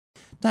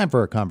Time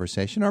for a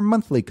conversation, our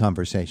monthly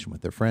conversation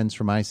with their friends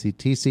from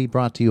ICTC,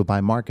 brought to you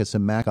by Marcus &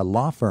 Mack, a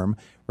law firm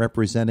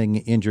representing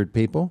injured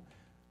people.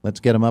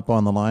 Let's get them up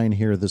on the line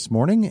here this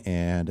morning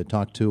and to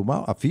talk to,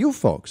 well, a few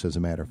folks, as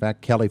a matter of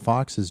fact. Kelly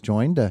Fox has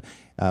joined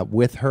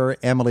with her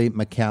Emily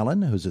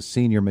McCallen, who's a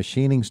senior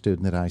machining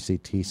student at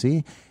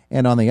ICTC.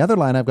 And on the other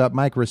line, I've got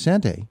Mike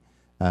Rescenete,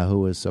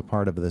 who is a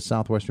part of the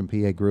Southwestern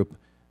PA group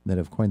that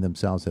have coined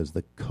themselves as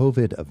the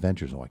COVID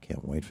Avengers. Oh, I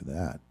can't wait for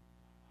that.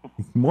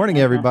 Good morning,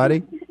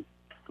 everybody.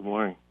 Good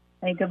morning.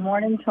 Hey, good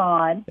morning,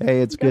 Todd.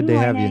 Hey, it's good to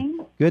have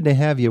you. Good to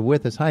have you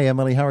with us. Hi,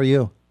 Emily. How are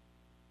you?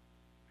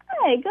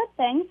 Hi, good,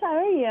 thanks. How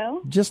are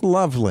you? Just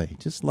lovely.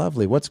 Just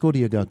lovely. What school do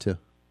you go to?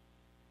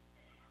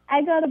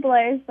 I go to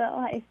Blairsville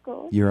High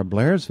School. You're a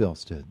Blairsville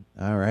student.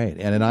 All right.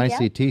 And an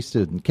ICT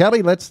student.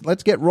 Kelly, let's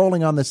get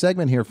rolling on the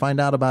segment here. Find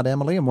out about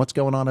Emily and what's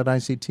going on at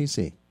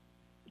ICTC.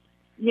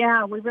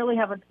 Yeah, we really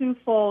have a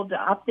twofold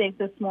update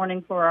this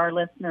morning for our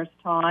listeners,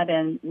 Todd,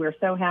 and we're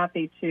so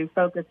happy to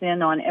focus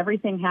in on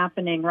everything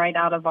happening right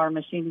out of our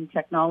machining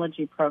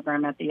technology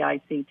program at the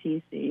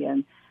ICTC.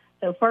 And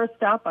so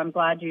first up, I'm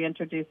glad you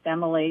introduced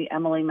Emily.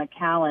 Emily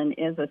McCallen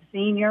is a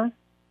senior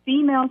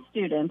female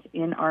student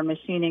in our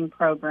machining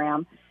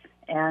program,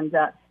 and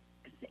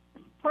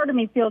part of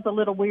me feels a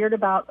little weird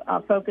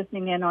about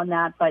focusing in on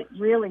that, but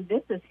really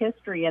this is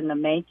history in the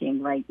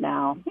making right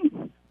now.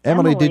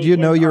 Emily, did you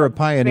know you're a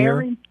pioneer?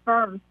 Very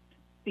first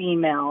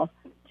female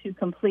to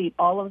complete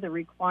all of the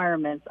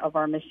requirements of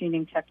our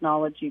machining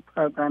technology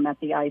program at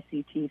the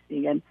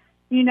ICTC. And,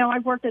 you know,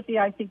 I've worked at the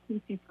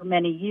ICTC for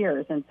many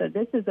years, and so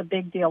this is a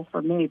big deal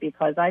for me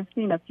because I've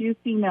seen a few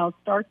females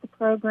start the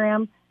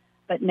program,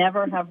 but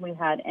never have we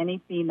had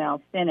any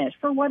females finish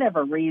for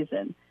whatever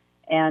reason.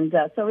 And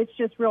so it's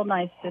just real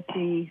nice to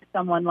see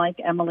someone like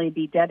Emily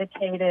be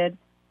dedicated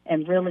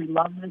and really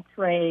love the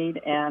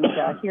trade, and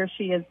here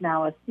she is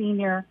now a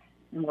senior,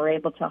 and we're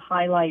able to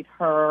highlight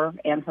her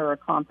and her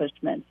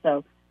accomplishments.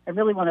 So I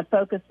really want to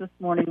focus this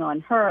morning on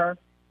her,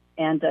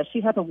 and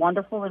she has a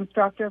wonderful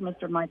instructor,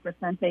 Mr. Mike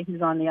Rescenete,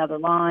 who's on the other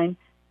line,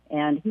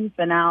 and he's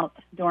been out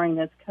during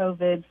this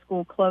COVID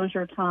school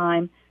closure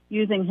time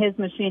using his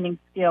machining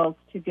skills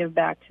to give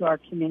back to our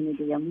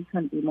community, and we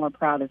couldn't be more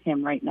proud of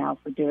him right now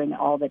for doing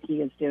all that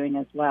he is doing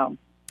as well.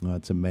 Oh,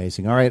 that's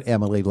amazing. All right,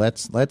 Emily,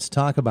 let's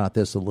talk about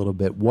this a little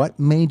bit. What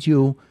made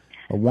you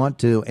want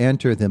to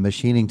enter the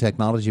machining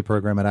technology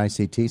program at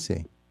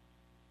ICTC?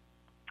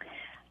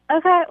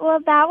 Okay,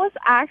 well, that was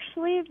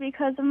actually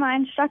because of my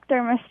instructor,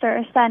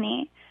 Mr.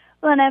 Rescenete.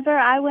 Whenever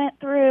I went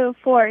through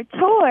for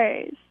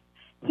tours,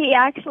 he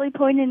actually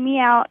pointed me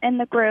out in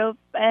the group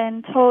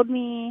and told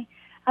me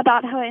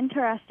about how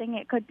interesting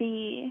it could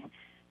be.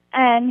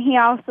 And he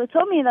also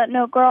told me that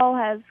no girl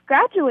has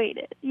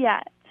graduated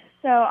yet.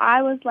 So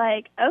I was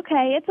like,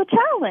 okay, it's a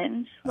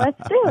challenge. Let's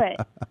do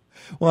it.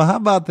 Well, how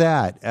about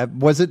that?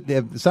 Was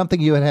it something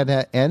you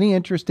had any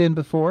interest in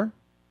before?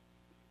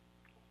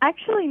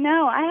 Actually,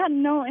 no. I had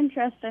no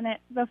interest in it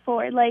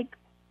before. Like,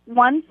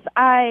 once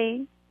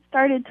I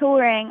started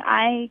touring,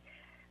 I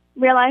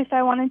realized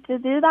I wanted to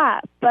do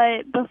that.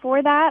 But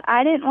before that,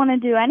 I didn't want to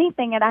do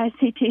anything at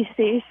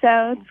ICTC.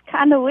 So it's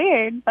kind of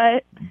weird,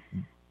 but...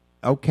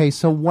 Okay,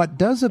 so what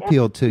does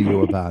appeal to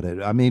you about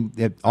it? I mean,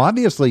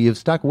 obviously you've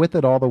stuck with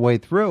it all the way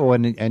through,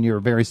 and you're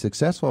very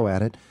successful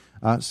at it.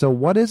 So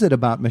what is it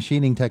about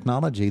machining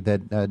technology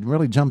that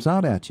really jumps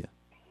out at you?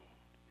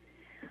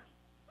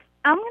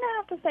 I'm going to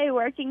have to say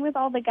working with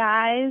all the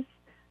guys,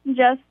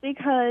 just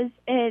because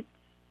it's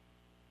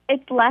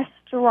less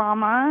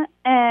drama,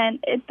 and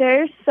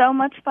they're so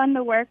much fun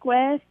to work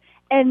with,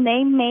 and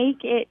they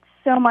make it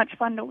so much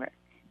fun to work.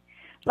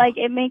 Like,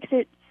 it makes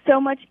it so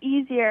much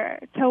easier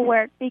to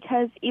work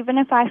because even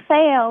if I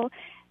fail,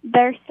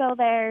 they're still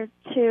there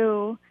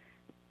to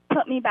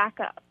put me back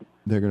up.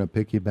 They're going to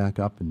pick you back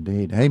up,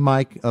 indeed. Hey,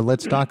 Mike,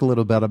 let's talk a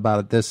little bit about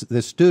it.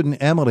 This student,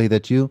 Emily,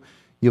 that you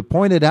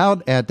pointed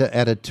out at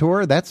a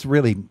tour, that's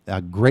really a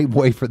great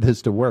way for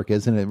this to work,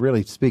 isn't it? It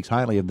really speaks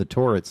highly of the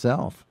tour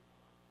itself.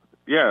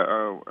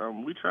 Yeah,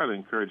 we try to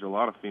encourage a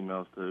lot of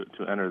females to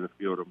enter the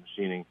field of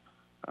machining.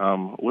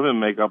 Women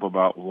make up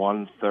about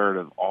 1/3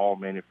 of all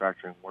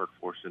manufacturing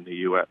workforce in the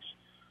U.S.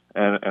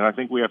 And I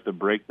think we have to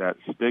break that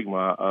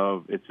stigma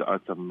of it's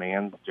a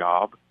man's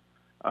job.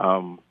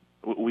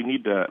 We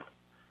need to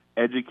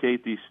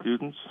educate these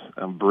students,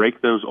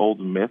 break those old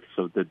myths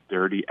of the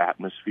dirty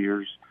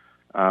atmospheres.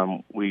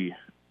 We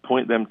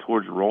point them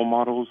towards role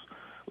models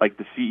like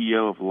the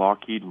CEO of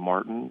Lockheed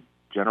Martin,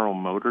 General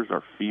Motors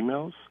are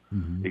females.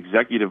 Mm-hmm.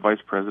 Executive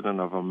Vice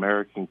President of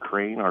American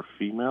Crane are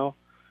female.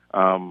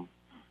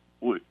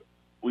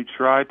 We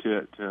try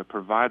to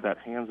provide that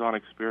hands-on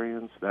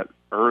experience, that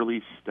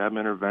early STEM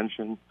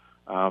intervention,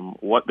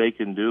 what they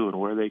can do and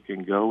where they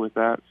can go with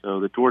that. So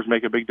the tours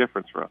make a big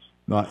difference for us.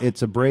 Well,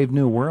 it's a brave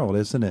new world,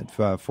 isn't it,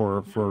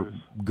 for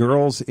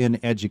girls in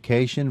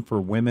education,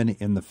 for women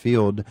in the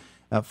field.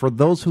 For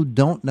those who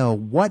don't know,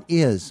 what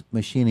is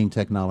machining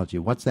technology?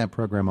 What's that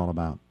program all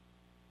about?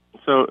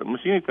 So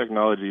machining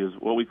technology is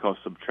what we call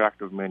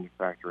subtractive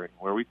manufacturing,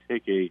 where we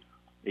take a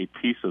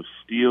piece of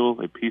steel,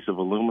 a piece of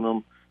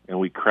aluminum, and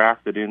we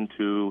craft it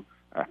into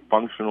a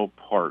functional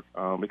part.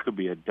 It could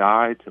be a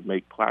die to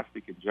make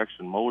plastic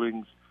injection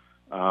moldings.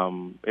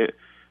 I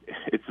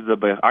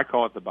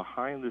call it the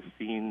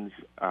behind-the-scenes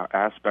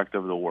aspect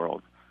of the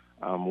world.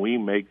 We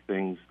make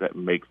things that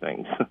make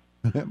things.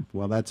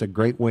 Well, that's a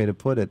great way to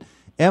put it.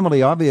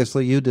 Emily,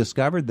 obviously you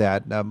discovered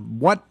that.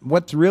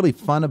 What's really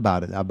fun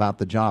about it, about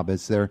the job?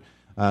 Is there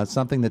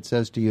something that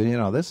says to you,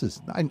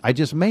 I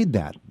just made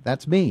that.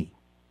 That's me.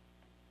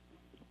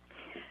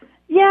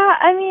 Yeah,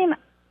 I mean,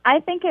 I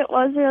think it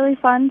was really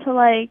fun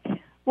to,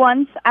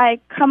 once I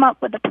come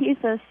up with a piece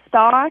of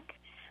stock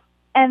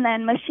and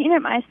then machine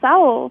it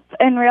myself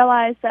and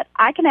realize that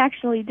I can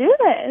actually do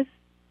this.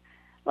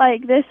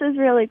 This is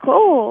really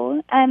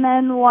cool. And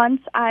then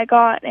once I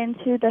got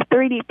into the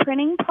 3D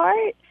printing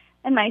part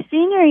in my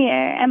senior year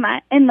and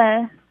in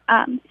the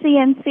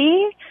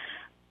CNC,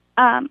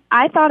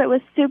 I thought it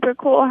was super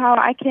cool how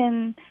I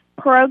can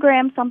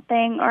program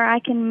something or I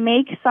can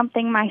make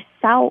something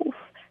myself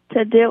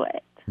to do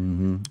it.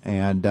 Mm-hmm.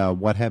 And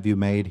what have you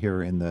made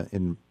here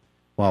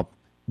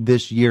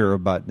this year,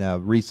 but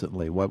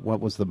recently? What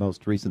was the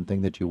most recent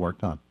thing that you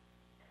worked on?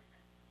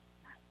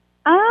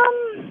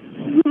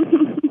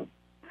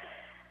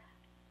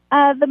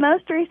 The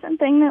most recent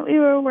thing that we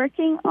were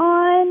working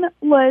on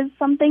was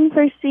something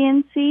for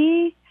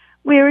CNC.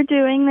 We were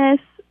doing this,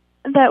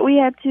 that we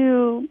had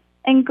to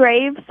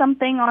engrave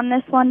something on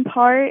this one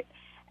part,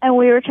 and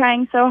we were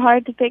trying so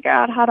hard to figure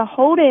out how to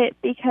hold it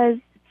because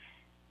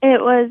it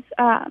was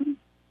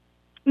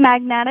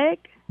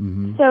magnetic.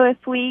 Mm-hmm. So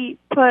if we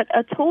put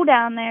a tool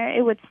down there,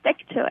 it would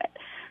stick to it.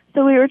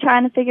 So we were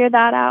trying to figure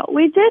that out.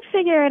 We did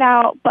figure it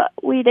out, but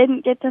we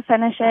didn't get to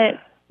finish it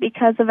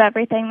because of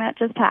everything that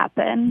just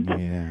happened.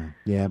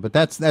 Yeah, but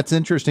that's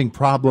interesting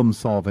problem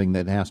solving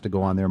that has to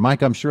go on there.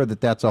 Mike, I'm sure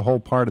that's a whole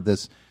part of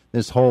this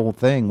whole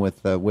thing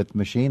with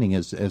machining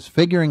is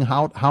figuring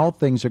out how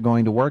things are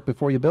going to work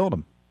before you build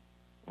them.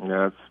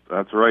 Yeah,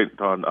 that's right,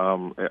 Todd.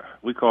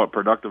 We call it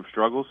productive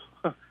struggles.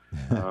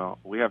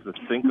 We have to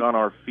think on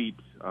our feet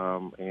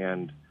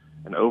and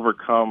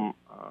overcome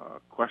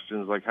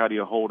questions like how do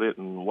you hold it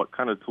and what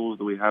kind of tools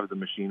do we have to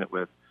machine it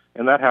with.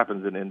 And that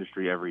happens in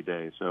industry every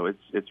day. So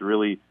it's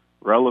really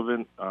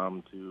relevant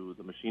to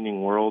the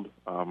machining world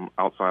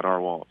outside our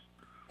walls.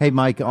 Hey,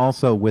 Mike,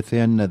 also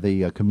within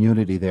the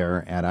community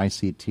there at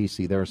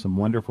ICTC, there are some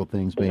wonderful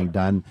things being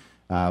done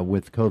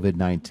with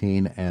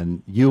COVID-19.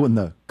 And you and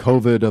the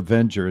COVID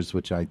Avengers,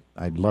 which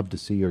I'd love to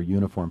see your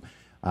uniform,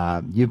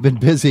 you've been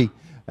busy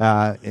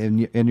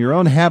in your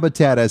own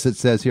habitat, as it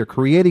says here,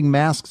 creating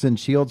masks and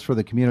shields for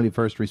the community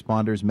first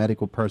responders,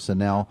 medical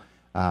personnel.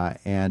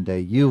 And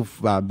you've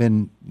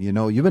been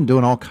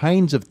doing all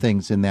kinds of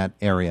things in that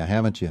area,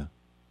 haven't you?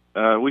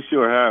 We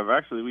sure have.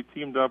 Actually, we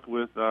teamed up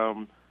with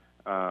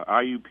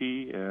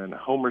IUP, and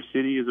Homer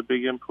City is a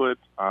big input.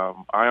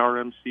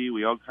 IRMC,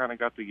 we all kind of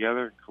got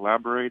together and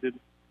collaborated.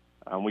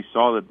 We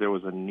saw that there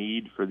was a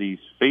need for these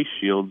face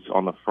shields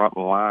on the front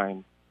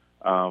line.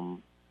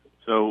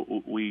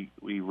 So we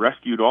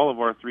rescued all of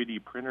our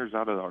 3D printers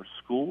out of our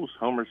schools.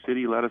 Homer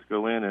City let us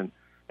go in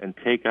and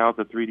take out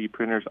the 3D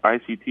printers.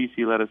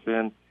 ICTC let us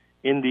in.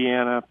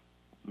 Indiana,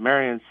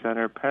 Marion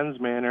Center, Penns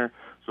Manor.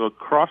 So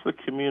across the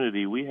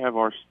community, we have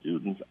our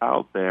students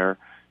out there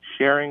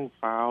sharing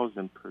files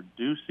and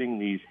producing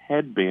these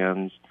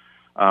headbands.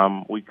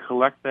 We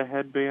collect the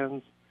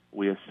headbands,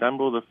 we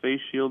assemble the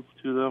face shields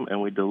to them,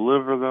 and we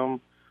deliver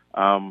them.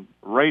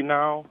 Right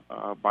now,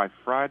 by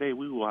Friday,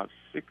 we will have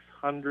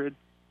 600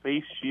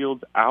 face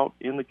shields out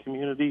in the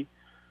community.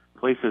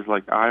 Places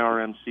like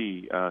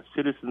IRMC,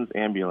 Citizens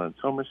Ambulance,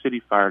 Homer City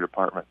Fire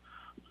Department,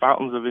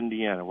 Fountains of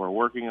Indiana. We're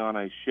working on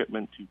a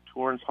shipment to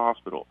Torrance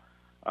Hospital.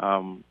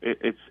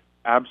 It's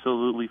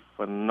absolutely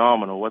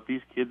phenomenal what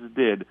these kids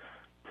did,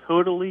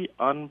 totally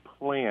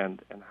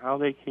unplanned, and how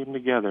they came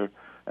together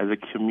as a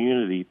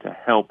community to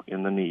help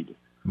in the need.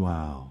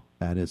 Wow,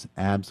 that is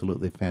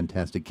absolutely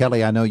fantastic.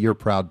 Kelly, I know you're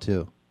proud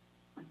too.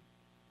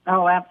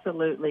 Oh,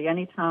 absolutely.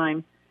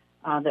 Anytime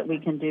that we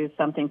can do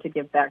something to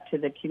give back to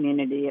the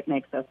community, it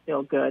makes us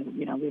feel good.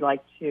 We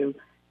like to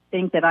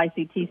think that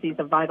ICTC is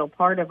a vital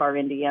part of our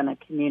Indiana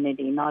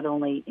community, not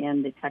only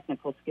in the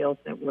technical skills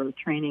that we're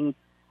training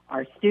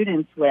our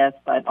students with,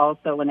 but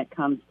also when it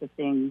comes to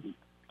things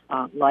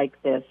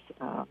like this.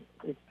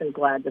 We're so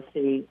glad to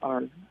see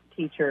our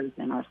teachers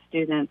and our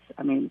students.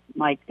 I mean,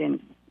 Mike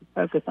didn't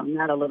focus on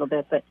that a little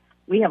bit, but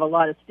we have a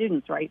lot of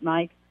students, right,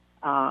 Mike?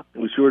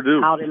 We sure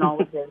do. Out in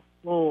all of their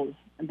schools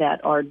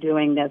that are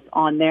doing this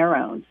on their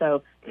own.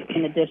 So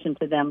in addition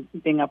to them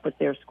keeping up with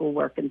their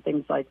schoolwork and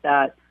things like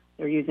that,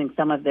 they're using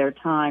some of their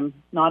time,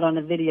 not on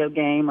a video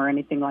game or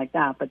anything like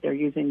that, but they're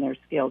using their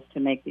skills to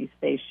make these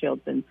face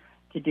shields and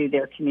to do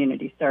their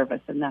community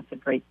service, and that's a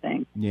great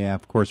thing. Yeah,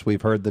 of course,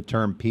 we've heard the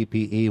term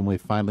PPE, and we've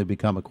finally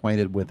become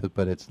acquainted with it,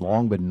 but it's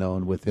long been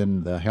known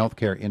within the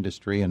healthcare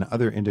industry and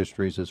other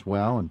industries as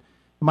well. And,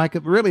 Mike,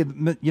 really,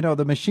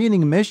 the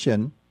machining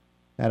mission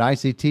at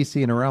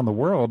ICTC and around the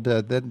world,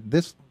 that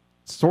this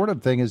sort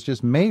of thing is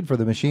just made for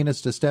the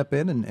machinists to step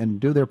in and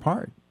do their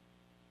part.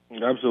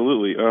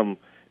 Absolutely.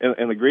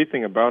 And the great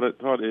thing about it,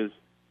 Todd, is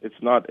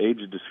it's not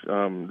age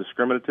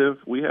discriminative.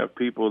 We have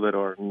people that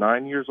are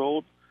 9 years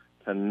old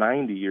to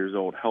 90 years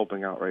old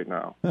helping out right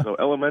now. So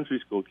elementary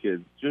school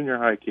kids, junior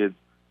high kids,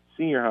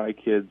 senior high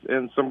kids,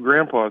 and some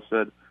grandpas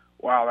said,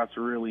 wow, that's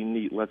really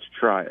neat. Let's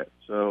try it.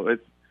 So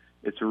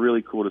it's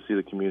really cool to see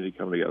the community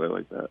come together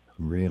like that.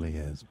 Really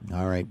is.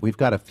 All right. We've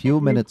got a few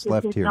minutes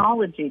left here.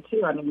 Technology,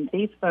 too. I mean,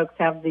 these folks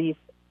have these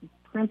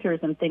printers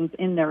and things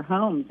in their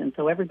homes, and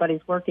so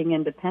everybody's working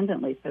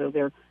independently. So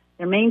they're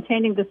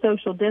maintaining the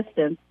social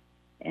distance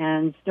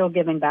and still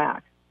giving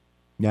back.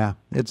 Yeah,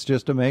 it's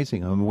just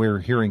amazing. I mean, we're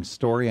hearing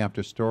story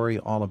after story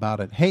all about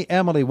it. Hey,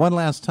 Emily, one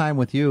last time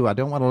with you. I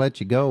don't want to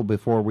let you go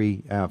before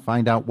we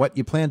find out what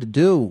you plan to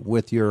do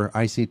with your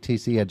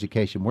ICTC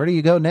education. Where do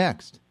you go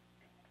next?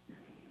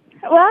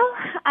 Well,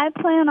 I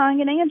plan on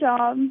getting a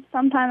job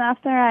sometime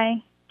after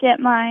I get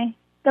my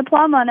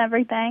diploma and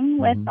everything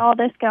with all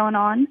this going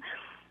on.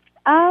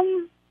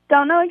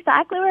 Don't know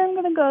exactly where I'm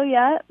going to go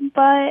yet,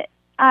 but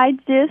I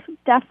just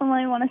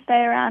definitely want to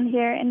stay around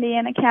here in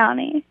Indiana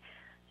County.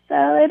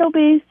 So it'll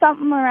be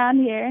something around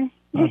here.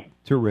 Oh,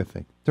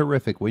 terrific.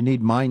 Terrific. We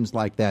need minds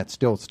like that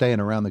still staying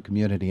around the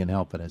community and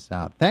helping us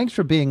out. Thanks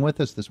for being with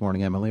us this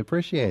morning, Emily.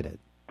 Appreciate it.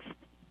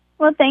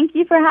 Well, thank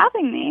you for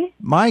having me.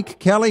 Mike,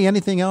 Kelly,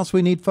 anything else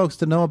we need folks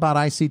to know about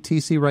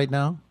ICTC right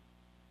now?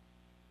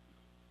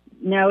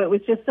 No, it was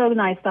just so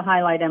nice to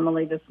highlight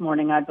Emily this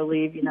morning. I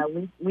believe,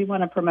 we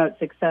want to promote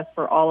success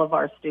for all of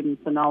our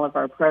students and all of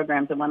our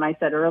programs. And when I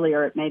said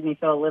earlier, it made me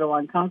feel a little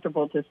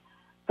uncomfortable to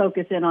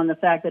focus in on the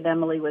fact that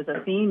Emily was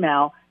a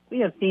female. We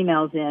have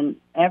females in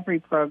every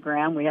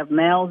program. We have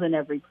males in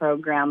every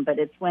program, but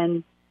it's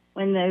when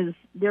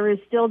there is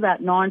still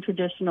that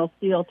non-traditional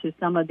feel to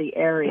some of the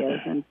areas.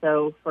 And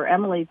so for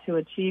Emily to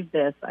achieve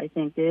this, I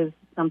think is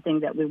something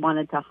that we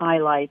wanted to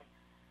highlight.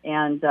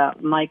 And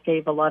Mike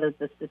gave a lot of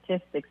the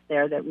statistics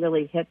there that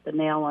really hit the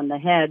nail on the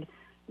head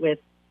with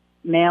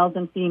males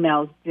and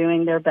females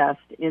doing their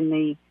best in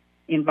the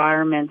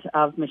environment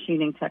of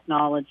machining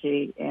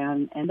technology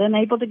and then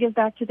able to give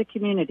back to the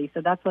community. So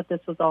that's what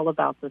this was all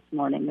about this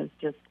morning, is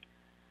just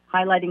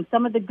highlighting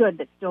some of the good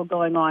that's still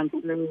going on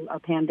through a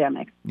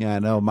pandemic. Yeah, I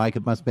know, Mike,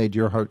 it must have made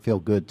your heart feel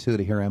good, too,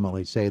 to hear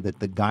Emily say that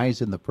the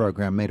guys in the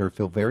program made her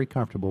feel very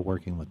comfortable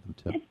working with them,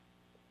 too.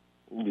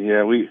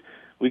 Yeah, we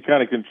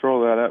kind of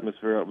control that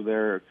atmosphere up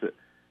there.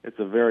 It's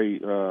a very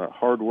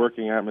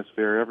hard-working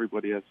atmosphere.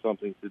 Everybody has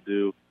something to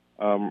do.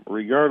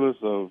 Regardless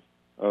of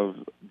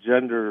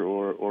gender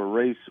or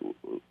race,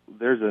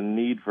 there's a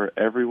need for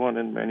everyone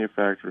in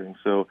manufacturing.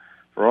 So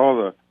for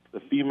all the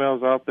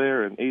females out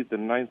there in 8th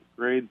and 9th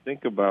grade,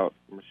 think about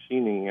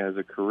machining as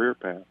a career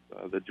path.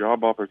 The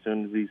job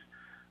opportunities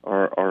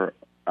are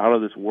out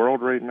of this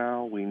world right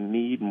now. We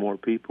need more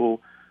people.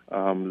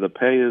 The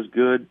pay is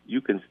good.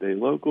 You can stay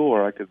local,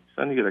 or I could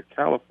send you to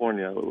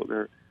California.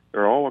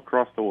 They're all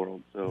across the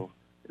world. So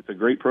it's a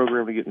great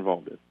program to get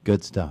involved in.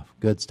 Good stuff.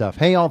 Good stuff.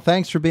 Hey, all,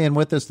 thanks for being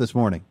with us this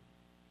morning.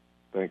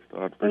 Thanks,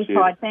 Todd. Thanks,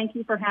 Todd. Thank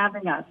you for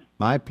having us.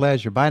 My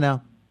pleasure. Bye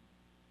now.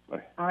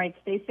 Bye. All right,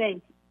 stay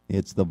safe.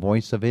 It's the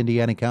voice of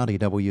Indiana County,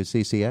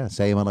 WCCS,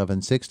 AM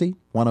 1160,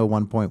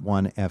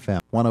 101.1 FM,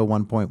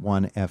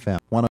 101.1 FM.